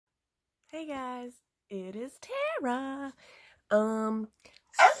Hey guys, it is Tara.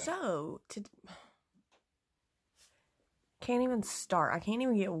 Can't even start. I can't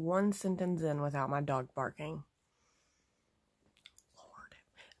even get one sentence in without my dog barking.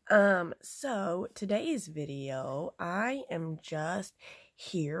 Lord. So today's video, I am just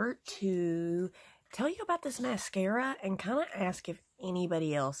here to tell you about this mascara and kind of ask if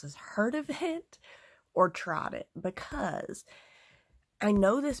anybody else has heard of it or tried it, because I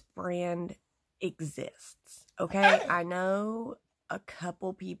know this brand exists, okay? I know a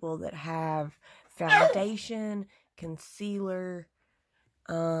couple people that have foundation, concealer,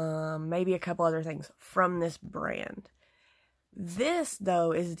 maybe a couple other things from this brand. This,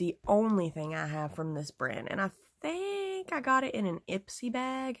 though, is the only thing I have from this brand, and I think I got it in an Ipsy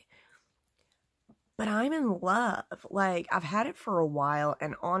bag, but I'm in love. Like, I've had it for a while,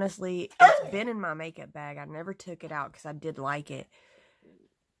 and honestly, it's been in my makeup bag. I never took it out because I did like it.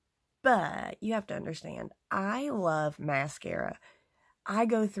 But you have to understand, I love mascara. I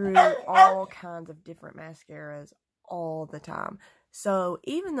go through all kinds of different mascaras all the time. So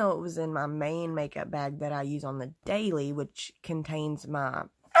even though it was in my main makeup bag that I use on the daily, which contains my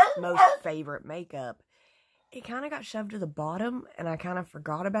most favorite makeup, it kind of got shoved to the bottom and I kind of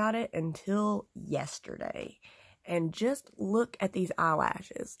forgot about it until yesterday. And just look at these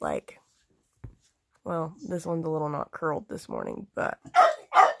eyelashes. Like, well, this one's a little not curled this morning, but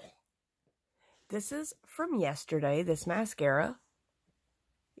this is from yesterday, this mascara.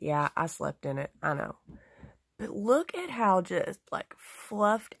 Yeah, I slept in it, I know. But look at how just, like,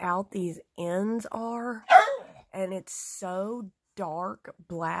 fluffed out these ends are. And it's so dark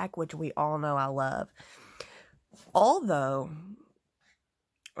black, which we all know I love. Although,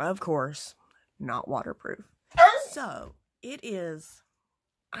 of course, not waterproof. So, it is,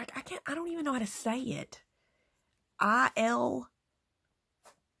 I don't even know how to say it.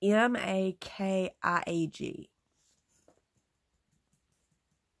 ILMAKIAG.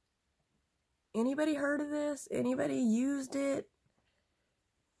 Anybody heard of this? Anybody used it?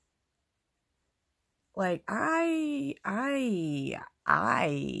 Like, I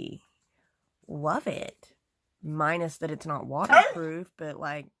love it. Minus that it's not waterproof, but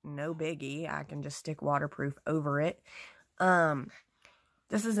like, no biggie. I can just stick waterproof over it.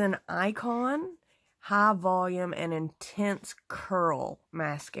 This is an Icon High Volume and Intense Curl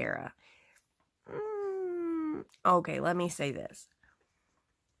Mascara. Okay, let me say this.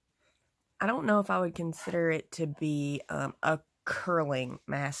 I don't know if I would consider it to be a curling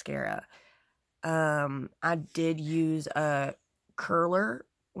mascara. I did use a curler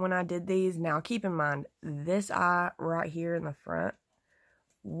when I did these. Now, keep in mind, this eye right here in the front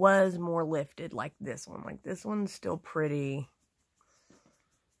was more lifted like this one. Like, this one's still pretty.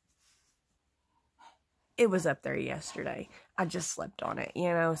 It was up there yesterday. I just slept on it, you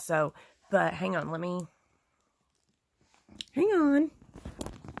know, so, but hang on, hang on.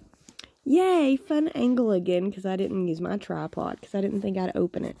 Yay, fun angle again, because I didn't use my tripod, because I didn't think I'd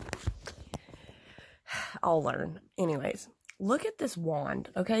open it. I'll learn. Anyways, look at this wand,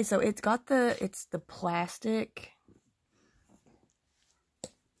 okay? So it's got it's the plastic.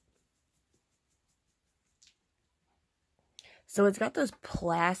 So it's got those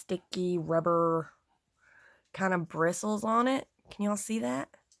plasticky rubber kind of bristles on it. Can y'all see that?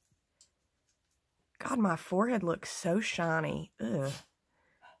 God, my forehead looks so shiny. Ugh.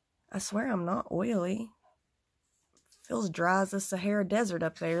 I swear I'm not oily. Feels dry as the Sahara Desert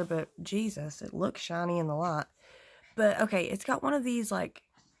up there, but Jesus, it looks shiny in the light. But, okay, it's got one of these, like,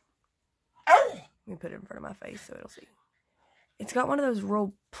 let me put it in front of my face so it'll see. It's got one of those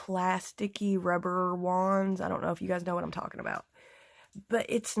real plasticky rubber wands. I don't know if you guys know what I'm talking about. But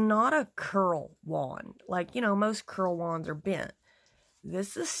it's not a curl wand. Like, you know, most curl wands are bent.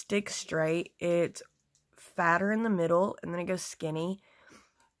 This is stick straight. It's fatter in the middle, and then it goes skinny.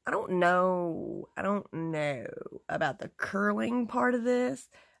 I don't know about the curling part of this.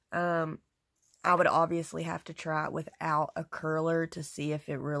 I would obviously have to try it without a curler to see if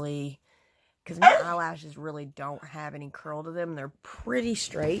it really, because my eyelashes really don't have any curl to them. They're pretty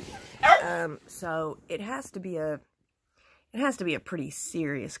straight. So it has to be a pretty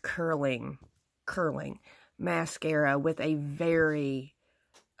serious curling mascara with a very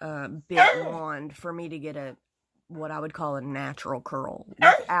big wand for me to get what I would call a natural curl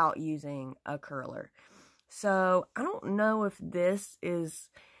without using a curler. So I don't know if this is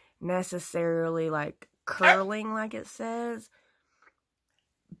necessarily like curling like it says,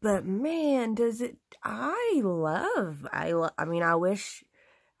 but man, does it, I mean, I wish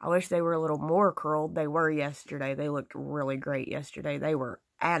they were a little more curled. They were yesterday. They looked really great yesterday. They were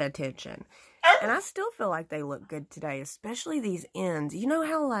at attention. And I still feel like they look good today, especially these ends. You know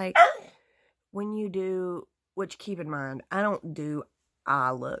how, like, when you do, which keep in mind, I don't do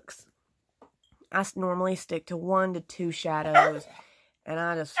eye looks. I normally stick to 1 to 2 shadows, and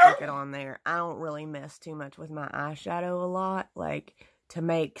I just stick it on there. I don't really mess too much with my eyeshadow a lot. Like, to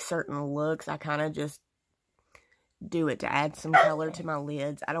make certain looks, I kind of just do it to add some color to my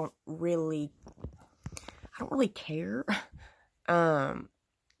lids. I don't really care,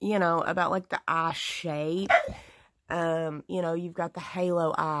 you know, about, like, the eye shape. You know, you've got the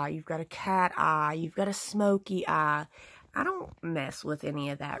halo eye, you've got a cat eye, you've got a smoky eye. I don't mess with any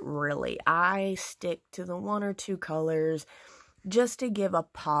of that, really. I stick to the 1 or 2 colors just to give a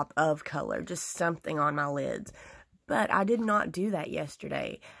pop of color, just something on my lids. But I did not do that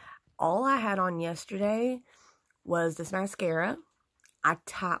yesterday. All I had on yesterday was this mascara. I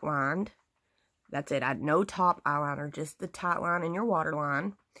tight lined. That's it. I had no top eyeliner, just the tight line and your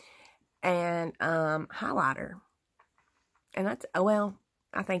waterline. And highlighter. And that's, well,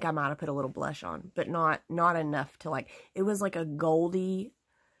 I think I might have put a little blush on, but not enough to, like, it was like a golden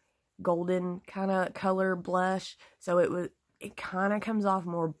kind of color blush. So it kind of comes off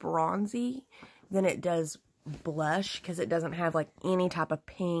more bronzy than it does blush, because it doesn't have, like, any type of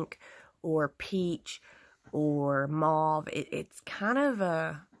pink or peach or mauve. It's kind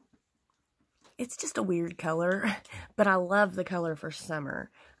of it's just a weird color, but I love the color for summer.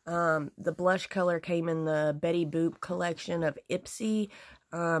 The blush color came in the Betty Boop collection of Ipsy,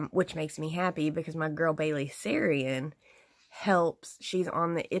 which makes me happy because my girl Bailey Sarian she's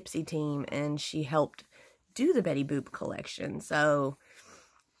on the Ipsy team, and she helped do the Betty Boop collection, so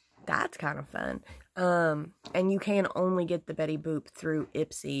that's kind of fun. And you can only get the Betty Boop through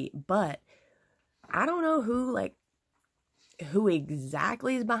Ipsy, but I don't know who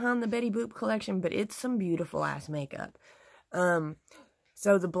exactly is behind the Betty Boop collection, but it's some beautiful ass makeup.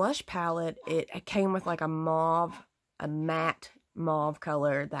 So the blush palette, it came with like a matte mauve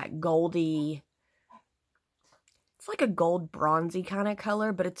color, that goldy, it's like a gold bronzy kind of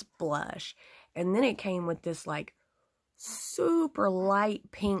color, but it's blush. And then it came with this like super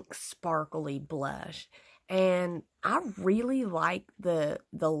light pink sparkly blush. And I really like the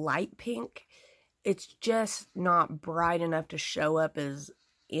light pink. It's just not bright enough to show up as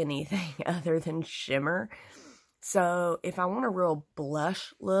anything other than shimmer. So if I want a real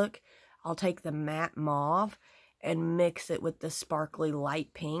blush look, I'll take the matte mauve and mix it with the sparkly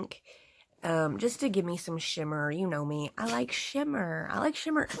light pink, just to give me some shimmer. You know me, I like shimmer. I like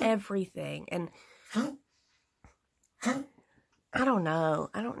shimmer everything. And I don't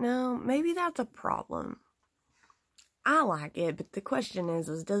know. Maybe that's a problem. I like it, but the question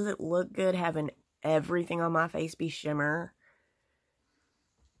is does it look good having everything on my face be shimmer?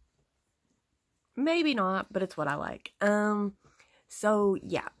 Maybe not, but it's what I like. So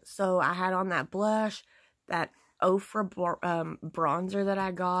yeah, so I had on that blush, that Ofra bronzer that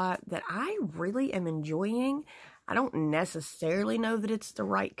I got, that I really am enjoying. I don't necessarily know that it's the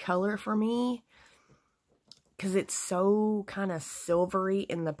right color for me, because it's so kind of silvery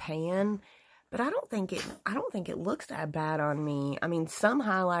in the pan, but I don't think it looks that bad on me. I mean, some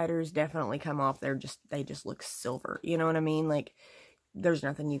highlighters definitely come off, they just look silver, you know what I mean? Like, there's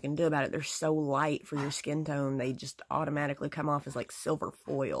nothing you can do about it. They're so light for your skin tone, they just automatically come off as like silver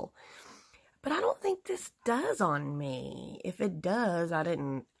foil. But I don't think this does on me. If it does, I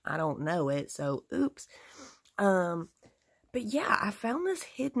don't know it, so oops. But yeah, I found this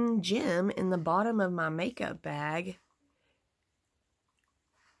hidden gem in the bottom of my makeup bag.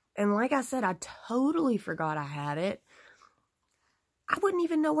 And like I said, I totally forgot I had it. I wouldn't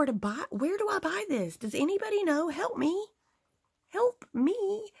even know where to buy. Where do I buy this? Does anybody know? Help me. Help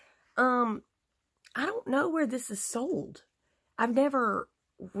me. I don't know where this is sold. I've never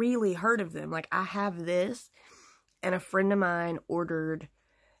really heard of them. Like, I have this, and a friend of mine ordered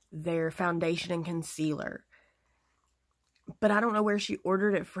their foundation and concealer, but I don't know where she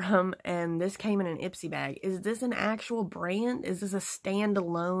ordered it from, and this came in an Ipsy bag. Is this an actual brand? Is this a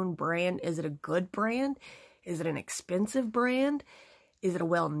standalone brand? Is it a good brand? Is it an expensive brand? Is it a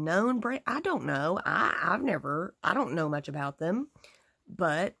well-known brand? I don't know. I don't know much about them.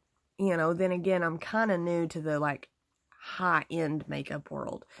 But, you know, then again, I'm kind of new to the, like, high-end makeup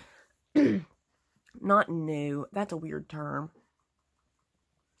world. Not new. That's a weird term.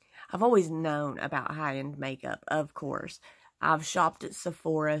 I've always known about high-end makeup, of course. I've shopped at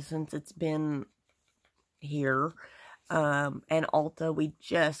Sephora since it's been here. And Ulta. We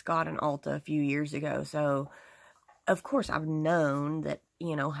just got an Ulta a few years ago, so of course, I've known that,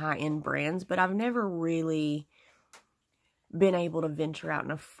 you know, high-end brands, but I've never really been able to venture out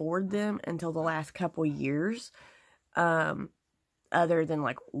and afford them until the last couple years, other than,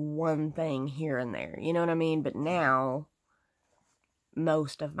 like, one thing here and there, you know what I mean? But now,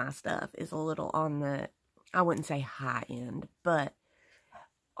 most of my stuff is a little on the, I wouldn't say high end, but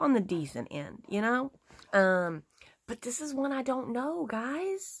on the decent end, you know? But this is one I don't know,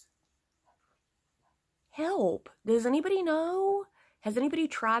 guys. Help. Does anybody know? Has anybody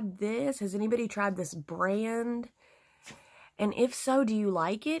tried this? Has anybody tried this brand? And if so, do you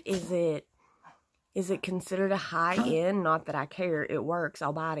like it? Is it considered a high end? Not that I care. It works.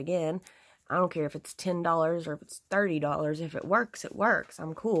 I'll buy it again. I don't care if it's $10 or if it's $30. If it works, it works.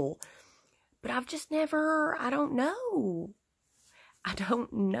 I'm cool. But I've just never, I don't know. I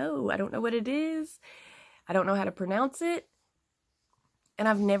don't know what it is. I don't know how to pronounce it. And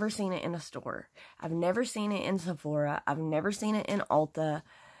I've never seen it in a store. I've never seen it in Sephora. I've never seen it in Ulta.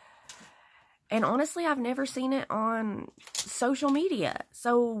 And honestly, I've never seen it on social media.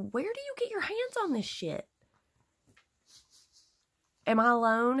 So where do you get your hands on this shit? Am I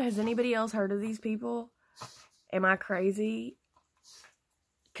alone? Has anybody else heard of these people? Am I crazy?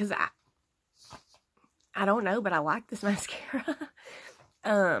 Because I don't know, but I like this mascara.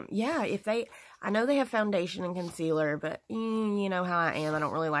 Yeah, I know they have foundation and concealer, but you know how I am. I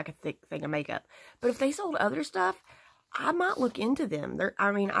don't really like a thick thing of makeup. But if they sold other stuff, I might look into them. I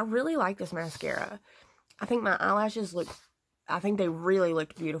really like this mascara. I think my eyelashes I think they really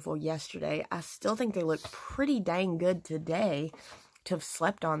looked beautiful yesterday. I still think they look pretty dang good today to have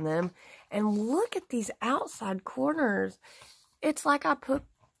slept on them. And look at these outside corners. It's like I put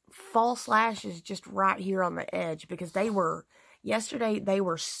false lashes just right here on the edge because yesterday they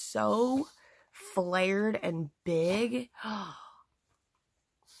were so flared and big.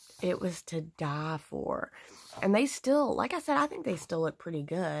 It was to die for. And they still, like I said, I think they still look pretty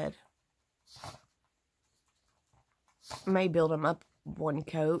good. May build them up one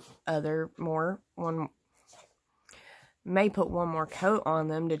coat, may put one more coat on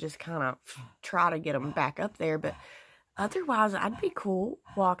them to just kind of try to get them back up there. But otherwise, I'd be cool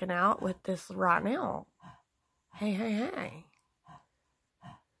walking out with this right now. Hey.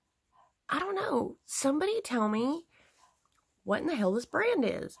 I don't know. Somebody tell me what in the hell this brand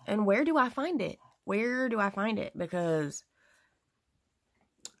is. And where do I find it? Where do I find it? Because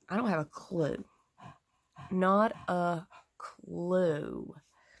I don't have a clue. Not a clue.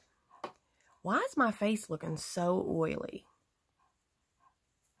 Why is my face looking so oily?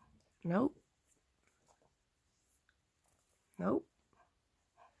 Nope.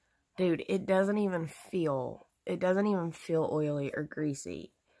 Dude, it doesn't even feel oily or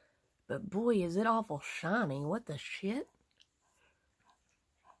greasy. But boy, is it awful shiny. What the shit?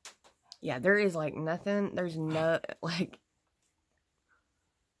 Yeah, there is like nothing. There's no, like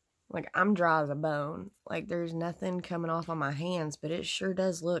I'm dry as a bone. Like there's nothing coming off on my hands, but it sure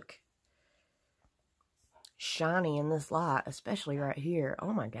does look shiny in this light, especially right here.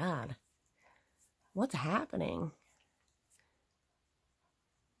 Oh my God. What's happening?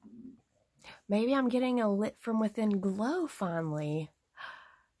 Maybe I'm getting a lit from within glow finally.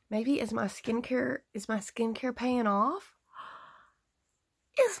 Maybe is my skincare paying off?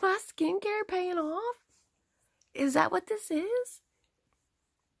 Is my skincare paying off? Is that what this is?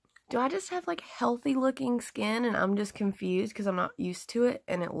 Do I just have like healthy looking skin and I'm just confused because I'm not used to it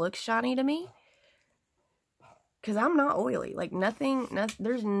and it looks shiny to me? Because I'm not oily. Like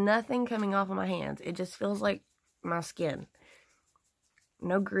there's nothing coming off of my hands. It just feels like my skin.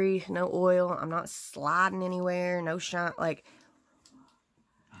 No grease, no oil. I'm not sliding anywhere. No shine. Like,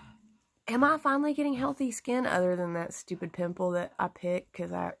 am I finally getting healthy skin other than that stupid pimple that I pick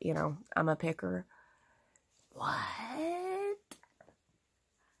because I'm a picker? What?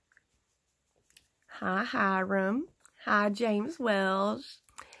 Hi, Hiram. Hi, James Welsh.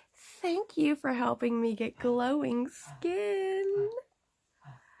 Thank you for helping me get glowing skin.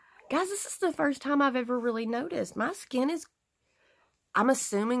 Guys, this is the first time I've ever really noticed. My skin is, I'm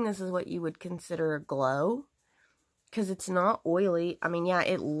assuming this is what you would consider a glow. Because it's not oily. I mean, yeah,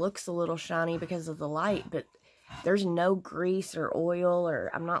 it looks a little shiny because of the light, but there's no grease or oil,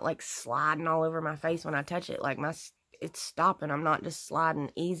 or I'm not like sliding all over my face when I touch it. Like it's stopping. I'm not just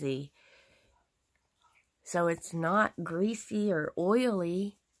sliding easy. So it's not greasy or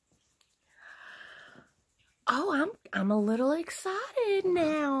oily. Oh, I'm a little excited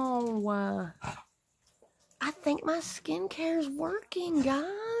now. I think my skincare's working,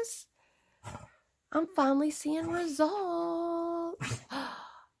 guys. I'm finally seeing results.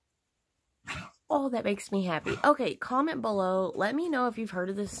 Oh, that makes me happy. Okay, comment below. Let me know if you've heard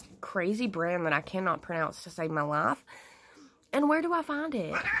of this crazy brand that I cannot pronounce to save my life. And where do I find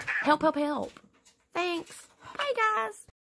it? Help, help, help. Thanks. Bye, guys.